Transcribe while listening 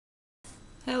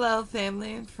Hello,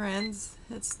 family and friends.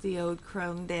 It's the Old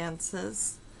Crone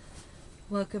Dances.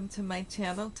 Welcome to my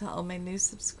channel. To all my new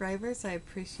subscribers, I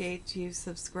appreciate you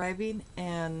subscribing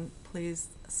and please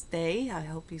stay. I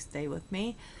hope you stay with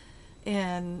me.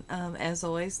 And as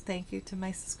always, thank you to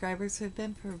my subscribers who've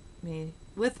been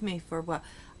with me for a while.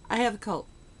 I have a cold,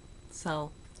 so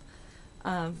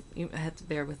you have to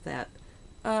bear with that.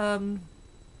 Um,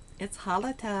 it's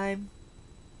Hollar time.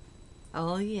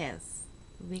 Oh yes,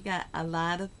 we got a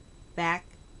lot of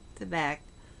back-to-back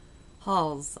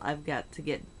hauls I've got to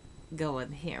get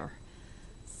going here.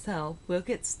 So we'll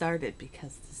get started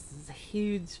because this is a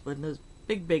huge one, those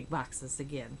big boxes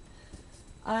again.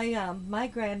 My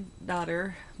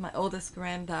granddaughter, my oldest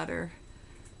granddaughter,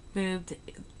 moved.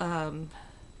 Well,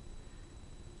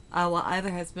 either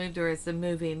has moved or is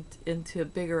moving into a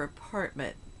bigger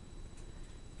apartment,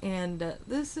 and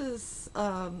this is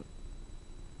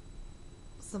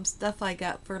some stuff I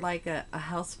got for like a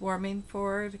housewarming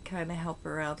for her to kind of help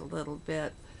her out a little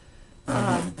bit.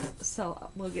 So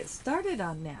we'll get started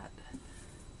on that.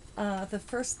 The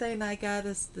first thing I got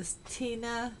is this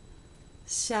Tina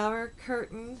shower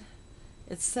curtain.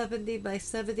 It's 70 by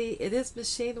 70. It is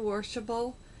machine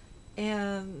washable,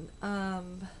 and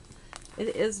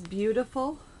it is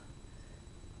beautiful.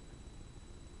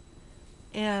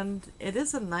 And it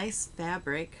is a nice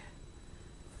fabric.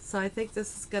 So I think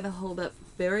this is going to hold up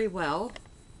very well.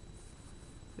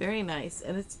 Very nice.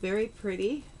 And it's very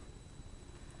pretty.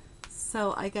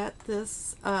 So I got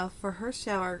this for her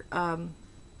shower,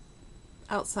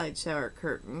 outside shower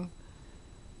curtain.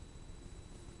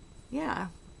 Yeah.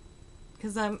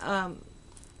 Because I'm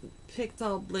picked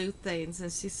all blue things,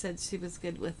 and she said she was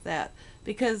good with that.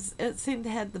 Because it seemed to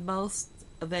have the most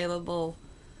available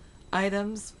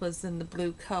items was in the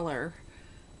blue color.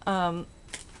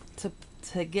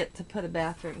 To get to put a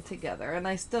bathroom together, and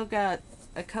I still got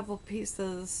a couple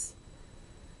pieces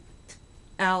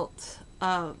out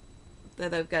that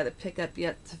I've got to pick up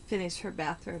yet to finish her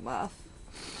bathroom off.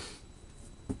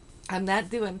 I'm not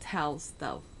doing towels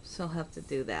though. She'll have to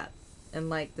do that, and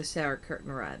like the shower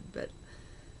curtain rod, but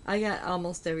I got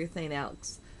almost everything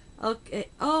else. Okay.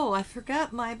 Oh, I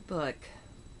forgot my book.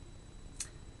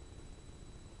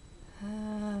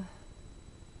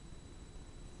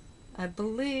 I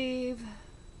believe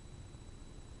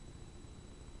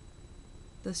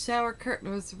the shower curtain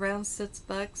was around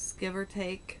 $6, give or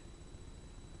take,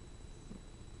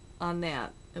 on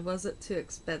that. It wasn't too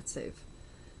expensive.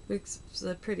 It was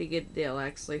a pretty good deal,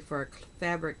 actually, for a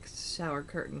fabric shower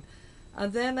curtain.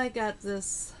 And then I got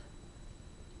this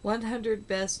 100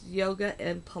 Best Yoga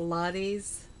and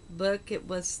Pilates book. It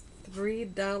was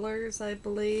 $3, I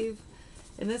believe.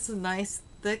 And it's a nice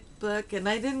thick book, and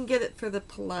I didn't get it for the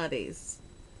Pilates,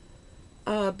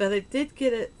 but I did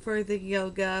get it for the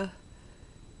yoga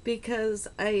because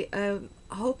I am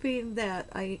hoping that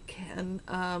I can,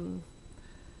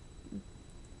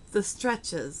 the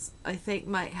stretches I think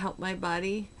might help my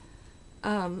body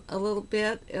a little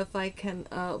bit if I can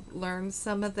learn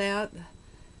some of that,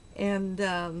 and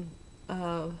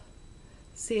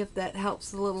see if that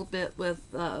helps a little bit with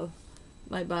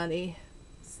my body.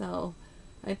 So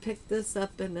I picked this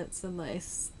up, and it's a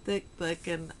nice thick book,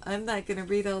 and I'm not going to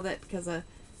read all that because I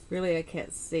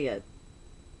can't see it.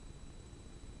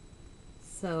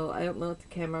 So I don't know if the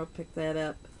camera will pick that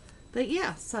up. But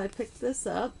yeah, so I picked this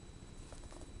up.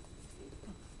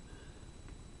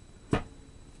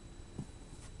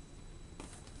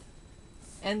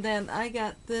 And then I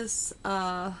got this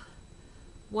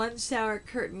one shower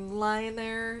curtain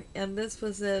liner, and this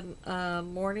was in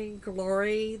Morning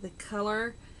Glory, the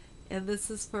color. And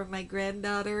this is for my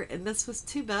granddaughter, and this was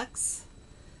 $2.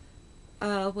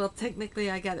 Well, technically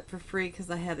I got it for free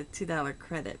because I had a $2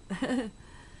 credit.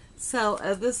 So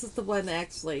this is the one that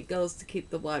actually goes to keep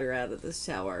the water out of the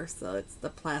shower. So it's the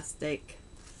plastic.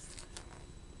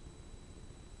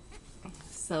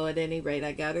 So at any rate,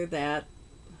 I got her that.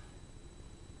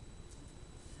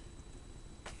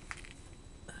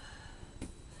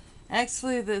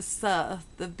 Actually, this the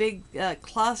big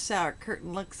cloth shower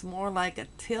curtain looks more like a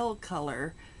teal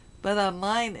color, but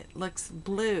online it looks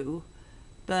blue.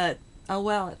 But oh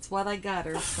well, it's what I got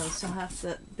her, so she'll have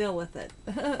to deal with it.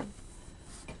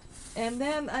 And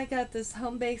then I got this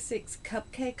Home Basics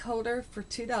cupcake holder for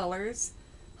 $2.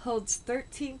 Holds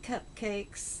 13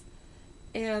 cupcakes,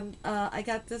 and I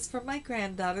got this for my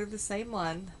granddaughter, the same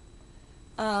one.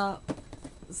 So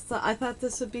I thought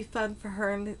this would be fun for her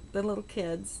and the little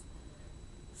kids.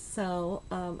 So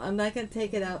I'm not going to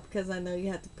take it out because I know you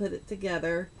have to put it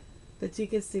together, but you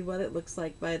can see what it looks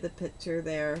like by the picture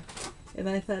there, and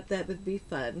I thought that would be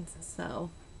fun. So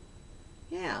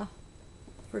yeah.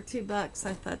 for $2.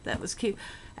 I thought that was cute.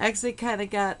 I actually kind of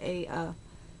got a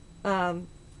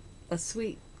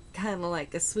sweet, kind of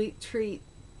like a sweet treat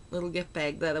little gift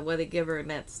bag that I want to give her, and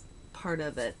that's part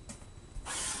of it.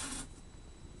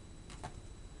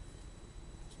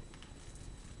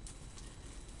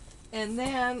 And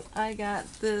then I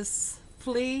got this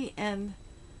flea, and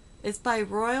it's by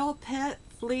Royal Pet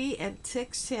Flea and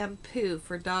Tick Shampoo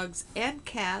for dogs and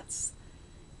cats,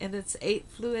 and it's 8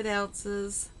 fluid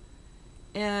ounces,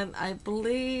 and I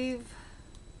believe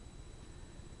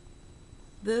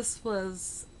this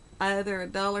was either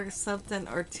 $1 something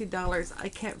or $2. I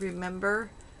can't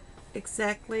remember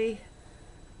exactly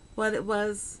what it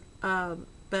was,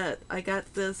 but I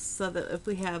got this so that if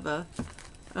we have a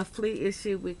flea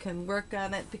issue, we can work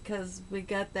on it, because we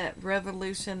got that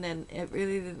Revolution and it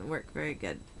really didn't work very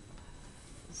good.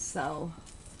 So,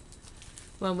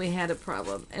 when we had a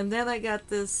problem. And then I got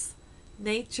this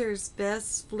Nature's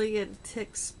Best Flea and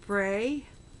Tick Spray.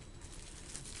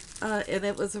 And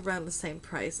it was around the same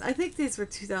price. I think these were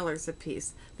 $2 a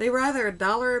piece. They were either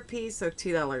 $1 a piece or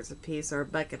 $2 a piece or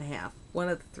 $1.50. One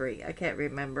of the three. I can't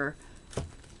remember.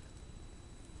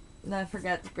 And I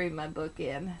forgot to bring my book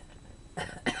in.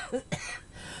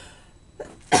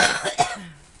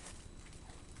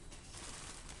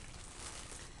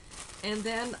 And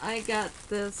then I got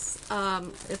this,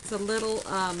 it's a little,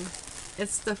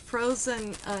 it's the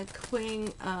Frozen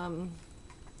Queen,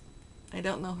 I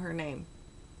don't know her name.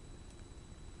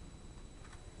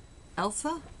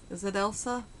 Elsa? Is it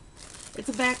Elsa? It's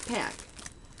a backpack.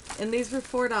 And these were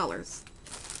 $4.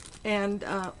 And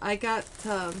I got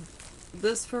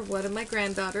this for one of my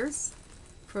granddaughters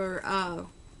for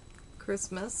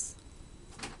Christmas.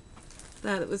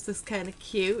 Thought it was just kind of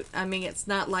cute. I mean, it's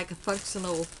not like a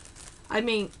functional,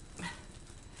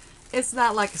 it's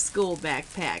not like a school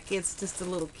backpack. It's just a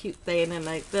little cute thing, and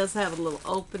it does have a little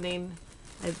opening,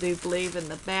 I do believe, in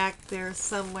the back there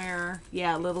somewhere.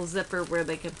 Yeah, a little zipper where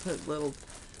they can put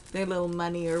their little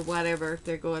money or whatever if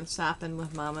they're going shopping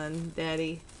with Mama and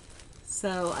Daddy.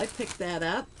 So I picked that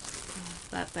up.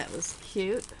 Thought that was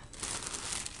cute.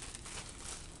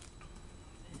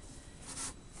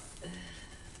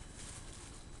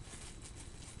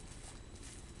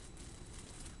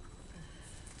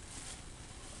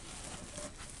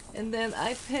 And then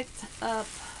I picked up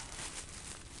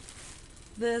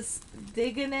this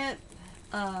Diggin' It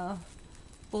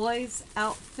boys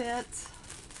outfit.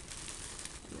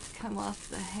 Come off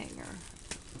the hanger.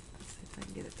 Let's see if I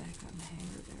can get it back on the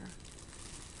hanger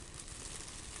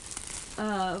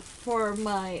there. For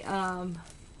my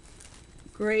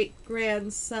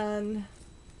great-grandson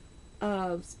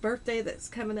birthday that's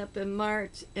coming up in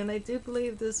March. And I do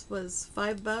believe this was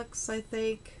 $5, I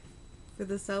think, for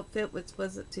this outfit, which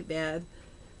wasn't too bad.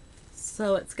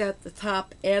 So it's got the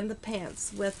top and the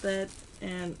pants with it,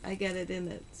 and I got it in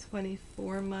at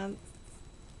 24 months.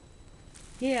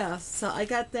 Yeah, so I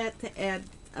got that to add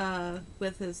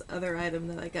with his other item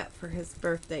that I got for his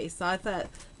birthday. So I thought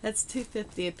that's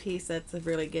 $2.50 a piece. That's a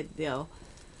really good deal.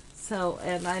 So,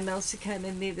 and I know she kind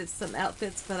of needed some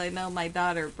outfits, but I know my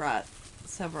daughter brought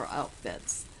several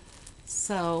outfits.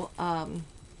 So,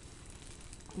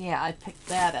 yeah, I picked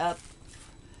that up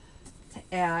to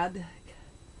add.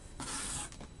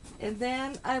 And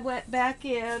then I went back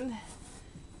in,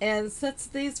 and since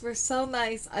these were so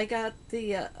nice, I got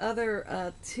the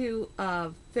other two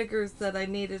figures that I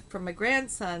needed for my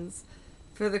grandsons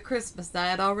for the Christmas. Now, I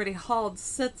had already hauled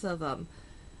 6 of them.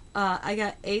 I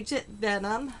got Agent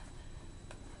Venom.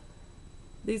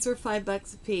 These were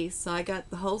 $5 a piece, so I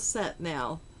got the whole set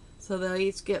now. So they'll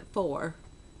each get 4.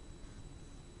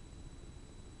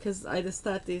 Because I just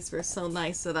thought these were so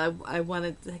nice that I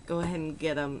wanted to go ahead and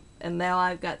get them. And now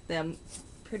I've got them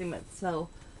pretty much so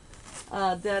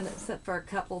done, except for a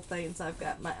couple things I've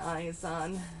got my eyes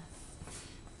on.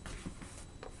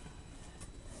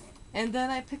 And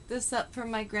then I picked this up for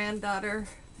my granddaughter.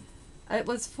 It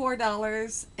was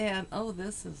 $4, and oh,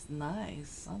 this is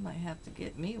nice. I might have to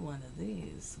get me one of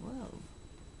these. Whoa.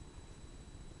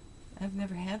 I've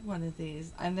never had one of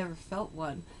these. I've never felt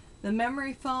one. The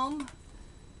memory foam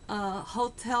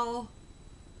hotel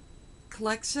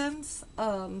collections.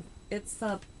 It's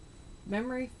a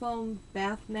memory foam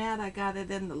bath mat. I got it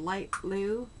in the light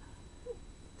blue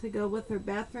to go with her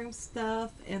bathroom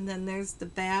stuff. And then there's the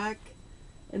back.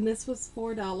 And this was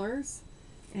 $4.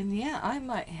 And yeah, I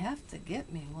might have to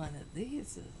get me one of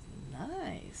these. It's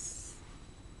nice.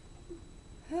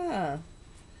 Huh.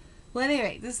 Well,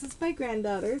 anyway, this is my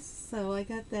granddaughter's, so I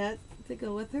got that to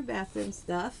go with her bathroom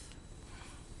stuff.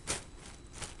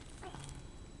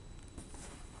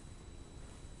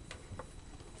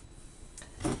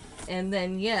 And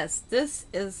then, yes, this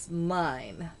is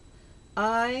mine.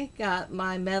 I got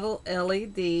my metal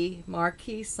LED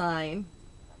marquee sign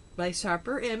by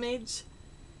Sharper Image.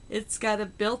 It's got a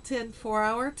built-in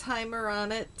 4-hour timer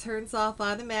on it, turns off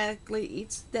automatically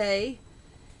each day.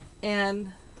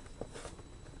 And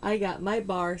I got my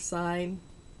bar sign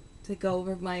to go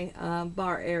over my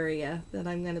bar area that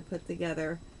I'm going to put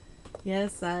together.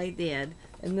 Yes, I did.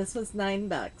 And this was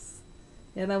 $9.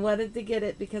 And I wanted to get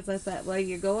it because I thought, well,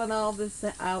 you're going all this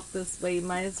out this way, you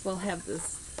might as well have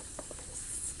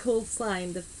this cool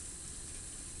sign to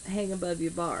hang above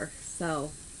your bar.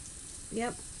 So,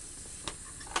 yep,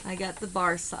 I got the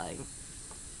bar sign.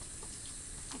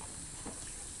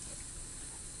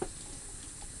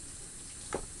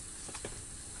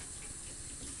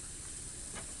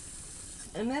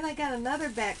 And then I got another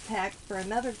backpack for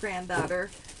another granddaughter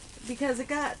because I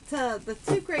got the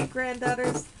two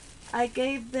great-granddaughters, I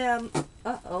gave them,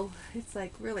 it's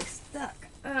like really stuck.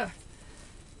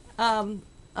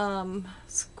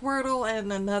 Squirtle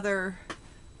and another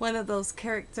one of those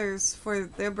characters for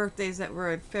their birthdays that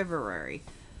were in February.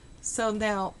 So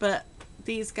now, but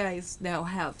these guys now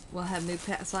will have new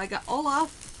pets. So I got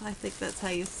Olaf, I think that's how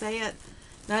you say it.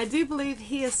 Now I do believe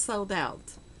he is sold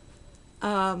out.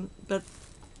 But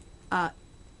the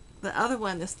other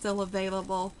one is still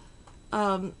available.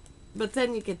 But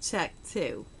then you could check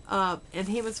too. And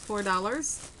he was $4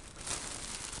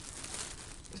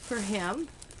 for him.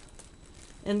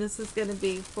 And this is going to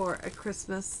be for a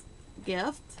Christmas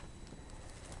gift.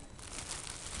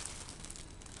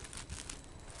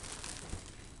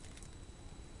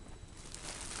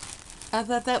 I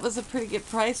thought that was a pretty good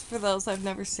price for those. I've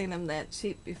never seen them that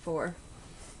cheap before.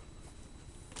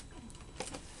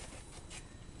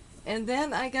 And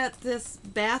then I got this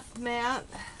bath mat.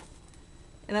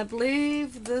 And I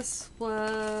believe this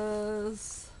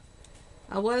was,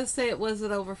 I want to say it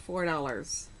wasn't over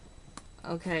 $4.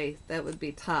 Okay, that would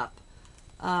be top.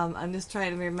 I'm just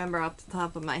trying to remember off the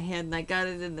top of my head. And I got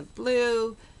it in the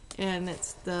blue. And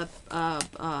it's the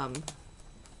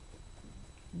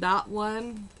dot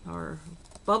one or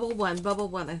bubble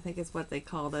one I think is what they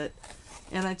called it.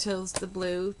 And I chose the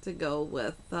blue to go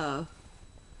with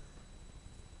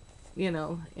you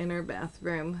know, in her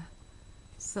bathroom.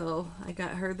 So I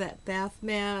got her that bath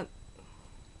mat.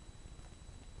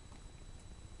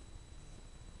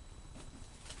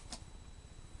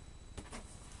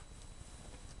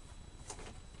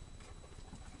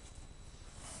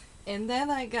 And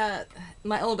then I got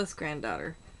my oldest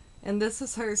granddaughter. And this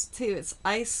is hers too. It's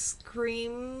ice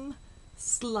cream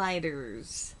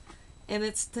sliders. And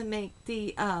it's to make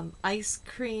the ice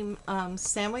cream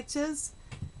sandwiches.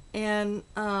 And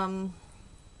I'm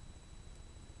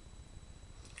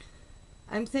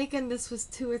thinking this was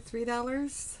 $2 or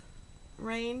 $3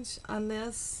 range on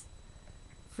this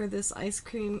for this ice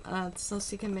cream, so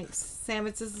she can make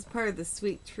sandwiches. This is part of the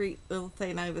sweet treat little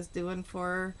thing I was doing for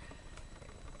her,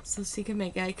 so she can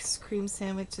make ice cream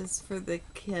sandwiches for the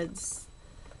kids.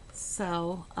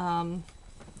 So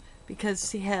because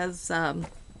she has a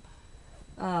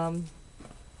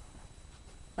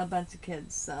bunch of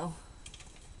kids, so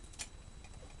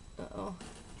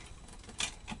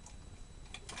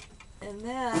and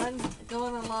then,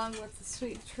 going along with the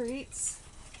sweet treats,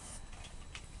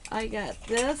 I got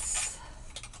this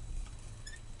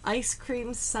ice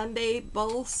cream sundae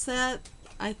bowl set.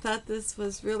 I thought this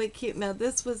was really cute. Now,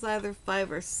 this was either $5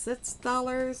 or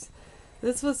 $6.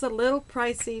 This was a little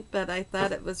pricey, but I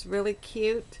thought it was really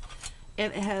cute.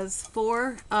 And it has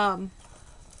 4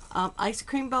 ice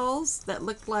cream bowls that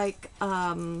look like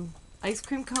ice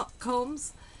cream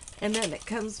combs. And then it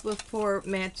comes with 4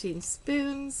 matching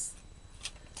spoons.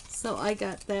 So I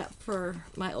got that for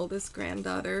my oldest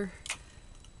granddaughter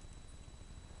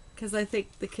because I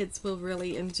think the kids will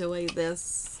really enjoy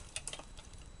this.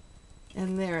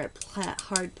 And they're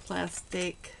hard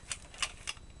plastic.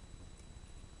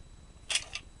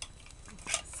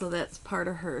 So that's part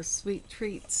of her sweet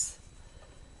treats.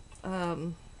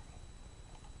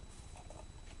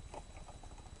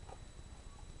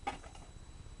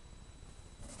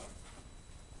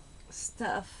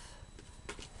 Stuff.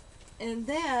 And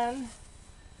then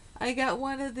I got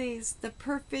one of these, the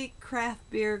Perfect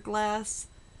Craft Beer Glass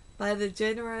by the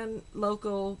Genuine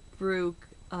Local Brew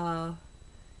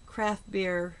Craft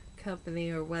Beer Company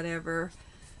or whatever.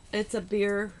 It's a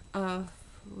beer, what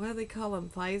do they call them,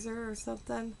 Pfizer or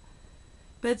something?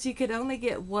 But you could only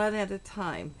get one at a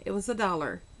time. It was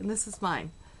 $1, and this is mine.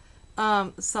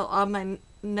 So on my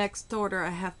next order, I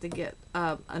have to get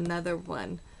another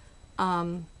one.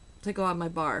 To go on my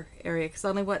bar area because I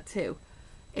only want 2,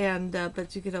 and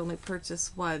but you could only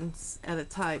purchase one at a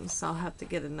time, so I'll have to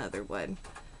get another one.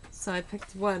 So I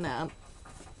picked one up.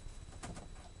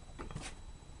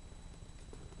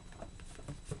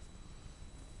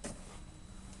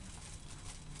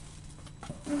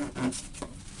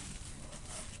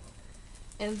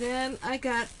 And then I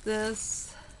got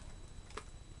this,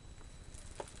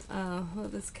 well,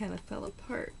 this kind of fell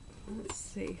apart. Let's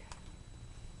see.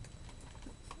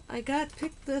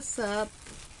 Picked this up.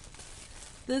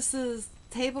 This is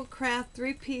Tablecraft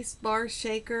 3-piece bar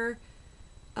shaker,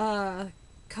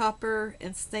 copper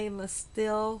and stainless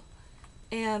steel.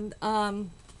 And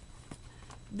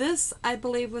this, I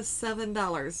believe, was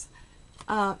 $7.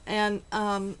 I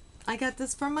got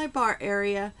this from my bar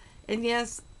area. And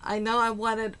yes, I know I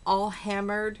wanted all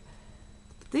hammered.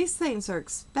 These things are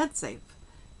expensive.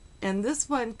 And this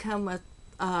one come with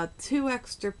 2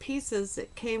 extra pieces.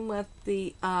 It came with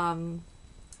the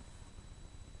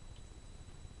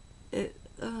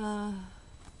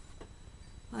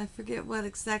I forget what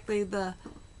exactly, the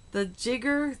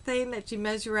jigger thing that you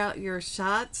measure out your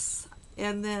shots,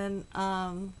 and then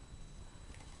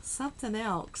something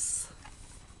else.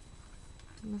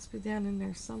 It must be down in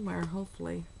there somewhere,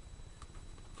 hopefully.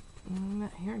 I'm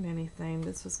not hearing anything.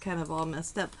 This was kind of all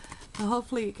messed up. But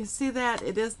hopefully you can see that.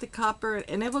 It is the copper,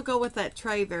 and it will go with that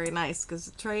tray very nice, because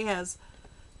the tray has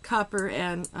copper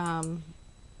and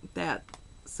that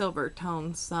silver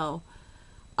tone. So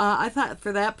I thought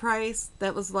for that price,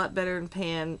 that was a lot better than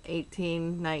paying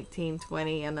 $18, $19,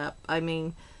 $20 and up. I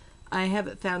mean, I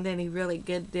haven't found any really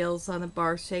good deals on a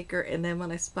bar shaker. And then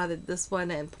when I spotted this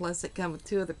one, and plus it come with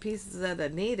 2 other pieces that I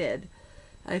needed,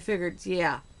 I figured,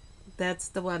 yeah, that's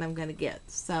the one I'm going to get.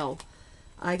 So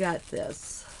I got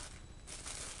this.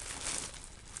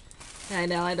 I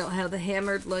know I don't have the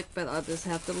hammered look, but I'll just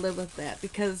have to live with that,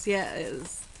 because yeah,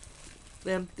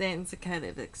 them things are kind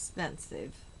of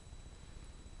expensive.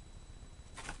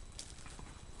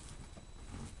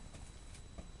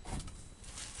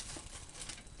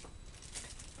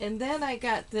 And then I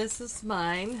got, this is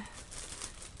mine,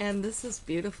 and this is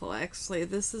beautiful actually.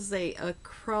 This is a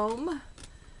chrome,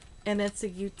 and it's a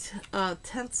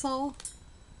utensil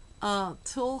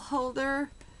tool holder,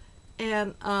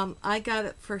 and I got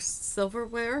it for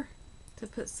silverware, to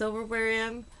put silverware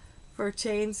in for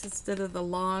chains instead of the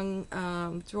long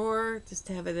drawer, just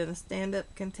to have it in a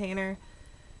stand-up container.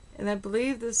 And I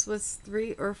believe this was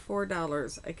 $3 or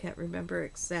 $4. I can't remember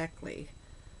exactly.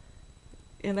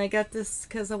 And I got this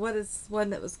because I wanted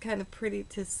one that was kind of pretty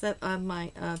to set on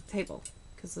my table,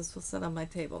 because this will sit on my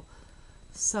table.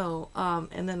 So,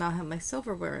 and then I'll have my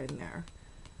silverware in there.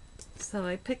 So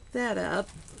I picked that up.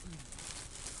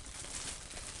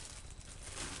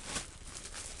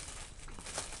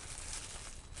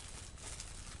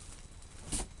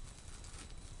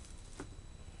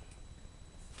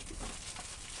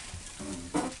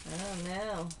 Oh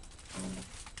no.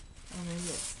 Oh, maybe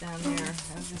it's down there.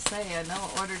 I was going to say, I know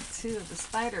I ordered 2 of the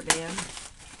Spider-Man.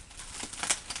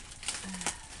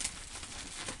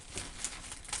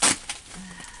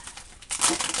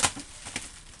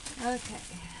 Okay.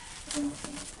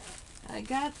 I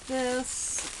got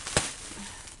this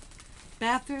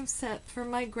bathroom set for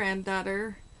my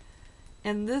granddaughter.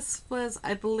 And this was,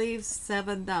 I believe,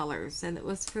 $7. And it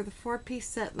was for the 4-piece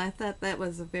set. And I thought that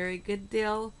was a very good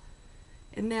deal.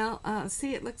 And now,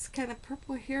 see, it looks kind of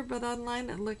purple here, but online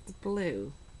it looked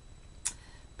blue.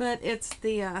 But it's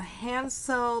the hand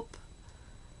soap,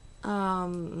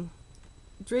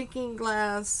 drinking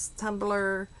glass,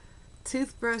 tumbler,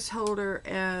 toothbrush holder,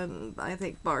 and I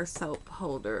think bar soap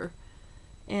holder.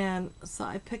 And so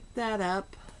I picked that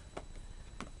up.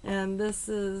 And this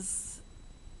is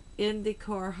In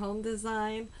Decor Home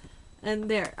Design. And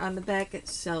there, on the back, it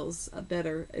shows a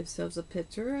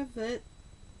picture of it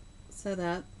set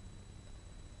up.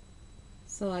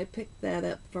 So I picked that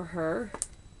up for her.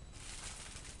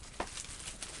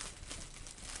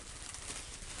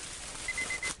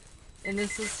 And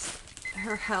this is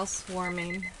her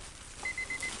housewarming.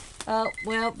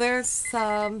 Well, there's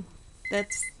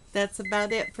that's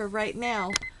about it for right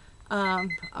now.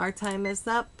 Our time is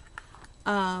up.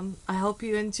 I hope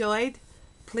you enjoyed.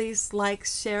 Please like,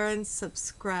 share, and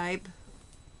subscribe.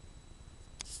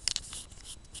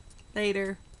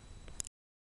 Later.